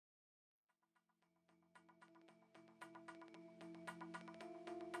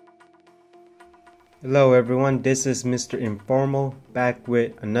Hello everyone, this is Mr. Informal back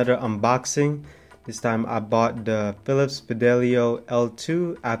with another unboxing. This time I bought the Philips Fidelio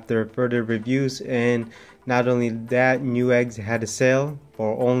L2 after further reviews, and not only that, Newegg had a sale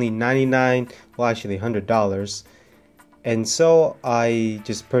for only $99, well actually $100. And so I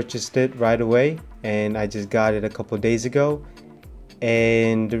just purchased it right away, and I just got it a couple days ago.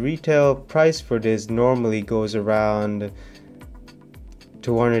 And the retail price for this normally goes around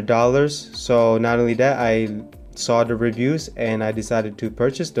 $200. So not only that, I saw the reviews and I decided to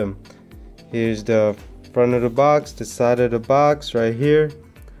purchase them. Here's the front of the box, the side of the box right here,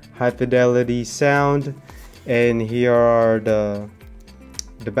 high fidelity sound, and here are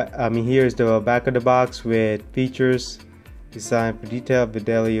here's the back of the box with features, design for detail,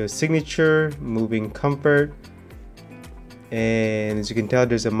 Fidelio signature, moving comfort. And as you can tell,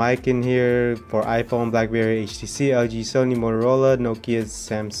 there's a mic in here for iPhone, BlackBerry, HTC, LG, Sony, Motorola, Nokia,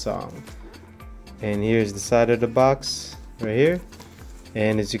 Samsung. And here's the side of the box right here.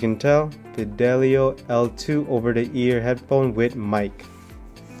 And as you can tell, Fidelio L2 over-the-ear headphone with mic.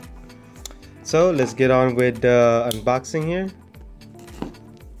 So let's get on with the unboxing here.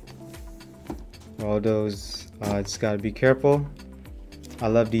 All those, just gotta be careful. I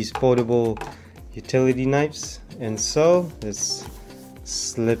love these foldable utility knives. And so let's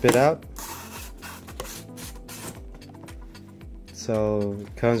slip it out. So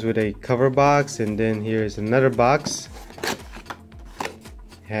it comes with a cover box, and then here's another box.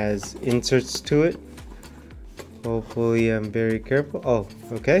 Has inserts to it. Hopefully I'm very careful. Oh,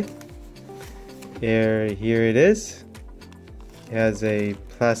 okay. Here it is. It has a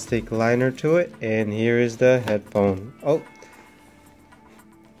plastic liner to it, and here is the headphone. Oh.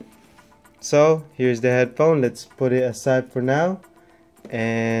 So here's the headphone. Let's put it aside for now.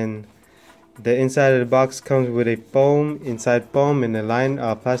 And the inside of the box comes with a inside foam and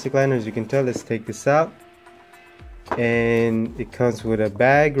a plastic liner. As you can tell, let's take this out. And it comes with a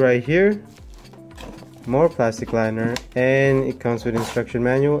bag right here, more plastic liner, and it comes with instruction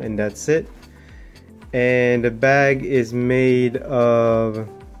manual, and that's it. And the bag is made of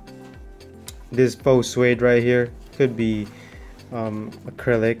this faux suede right here. Could be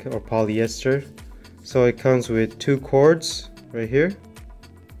acrylic or polyester. So it comes with two cords right here.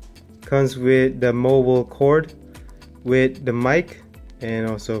 Comes with the mobile cord with the mic, and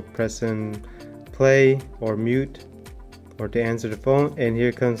also press and play or mute or to answer the phone. And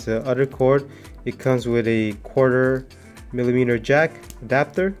here comes the other cord. It comes with a 1/4 millimeter jack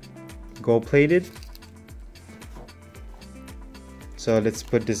adapter, gold plated. So let's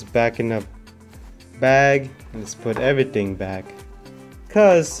put this back in the bag. Let's put everything back,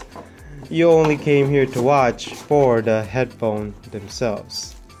 because you only came here to watch for the headphone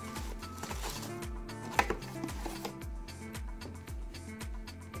themselves.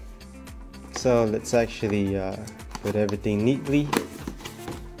 So let's actually put everything neatly.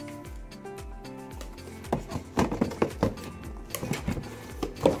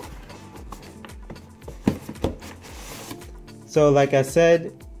 So like I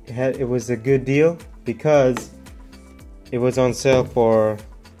said, it was a good deal because it was on sale for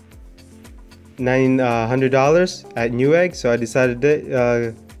 $100 at Newegg, so I decided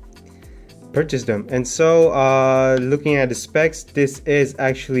to purchase them. And so looking at the specs, this is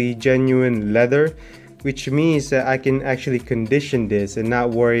actually genuine leather, which means that I can actually condition this and not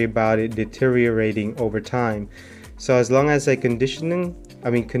worry about it deteriorating over time. So as long as I condition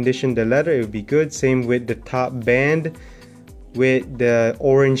the leather, it would be good. Same with the top band with the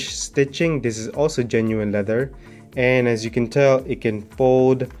orange stitching. This is also genuine leather, and as you can tell, it can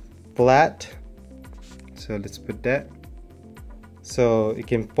fold flat. So let's put that. So it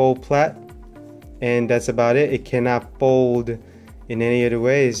can fold flat, and that's about it. It cannot fold in any other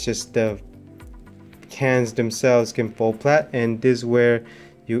way. It's just the cans themselves can fold flat, and this is where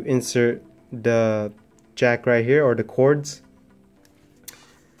you insert the jack right here, or the cords.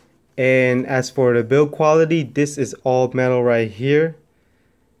 And as for the build quality, this is all metal right here.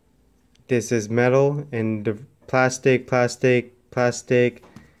 This is metal, and the plastic,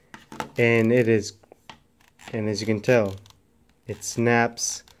 and it is, and as you can tell, it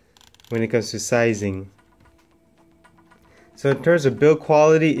snaps when it comes to sizing. So in terms of build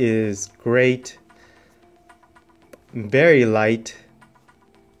quality, is great, very light,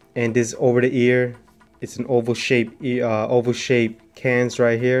 and this over the ear. It's an oval shape cans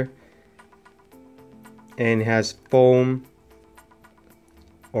right here, and it has foam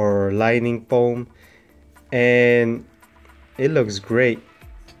or lining foam, and it looks great,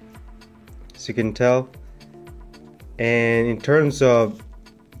 as you can tell. And in terms of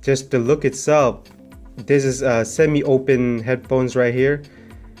just the look itself, this is semi-open headphones right here,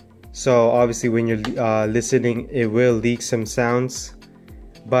 so obviously when you're listening, it will leak some sounds,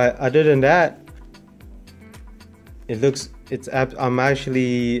 but other than that, I'm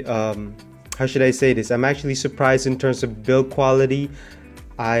actually how should I say this, I'm actually surprised in terms of build quality.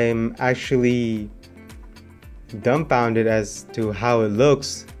 I'm actually dumbfounded as to how it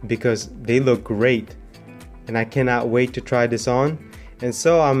looks, because they look great, and I cannot wait to try this on. And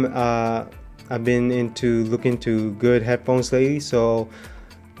so I've been looking to good headphones lately. So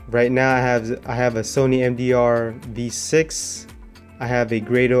right now I have a Sony MDR V6, I have a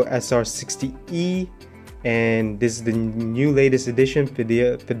Grado SR60E, and this is the new latest edition,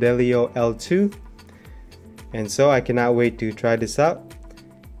 Fidelio L2. And so I cannot wait to try this out.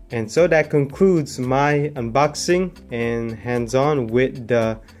 And so that concludes my unboxing and hands-on with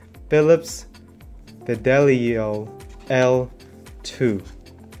the Philips Fidelio L2.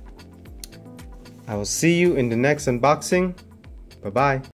 I will see you in the next unboxing. Bye bye.